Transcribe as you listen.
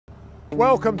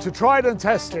Welcome to Tried and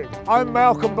Tested. I'm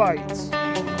Malcolm Bates.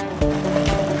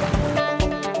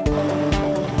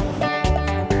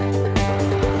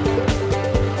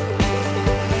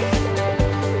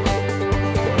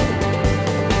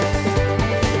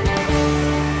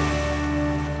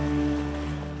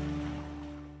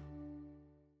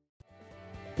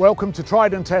 Welcome to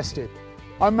Tried and Tested.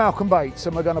 I'm Malcolm Bates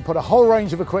and we're going to put a whole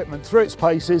range of equipment through its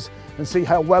paces and see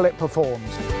how well it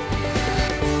performs.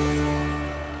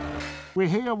 We're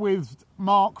here with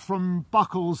Mark from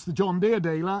Buckles, the John Deere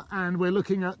dealer, and we're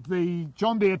looking at the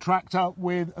John Deere tractor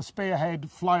with a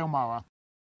Spearhead flail mower.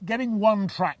 Getting one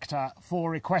tractor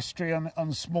for equestrian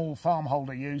and small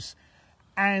farmholder use,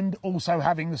 and also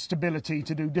having the stability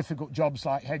to do difficult jobs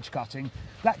like hedge cutting,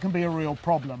 that can be a real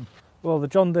problem. Well, the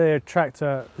John Deere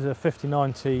tractor is a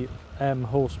 5090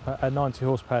 90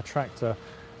 horsepower tractor.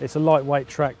 It's a lightweight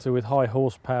tractor with high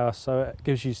horsepower, so it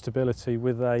gives you stability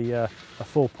with a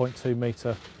 4.2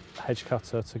 metre hedge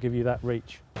cutter to give you that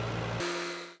reach.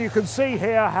 You can see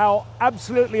here how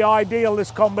absolutely ideal this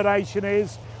combination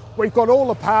is. We've got all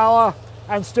the power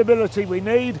and stability we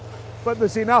need, but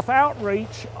there's enough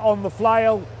outreach on the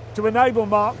flail to enable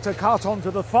Mark to cut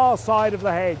onto the far side of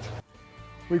the hedge.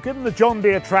 We've given the John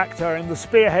Deere tractor and the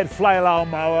Spearhead flail arm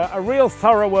mower a real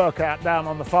thorough workout down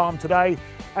on the farm today,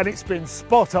 and it's been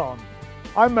spot on.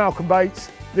 I'm Malcolm Bates,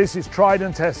 this is Tried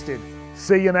and Tested.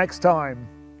 See you next time.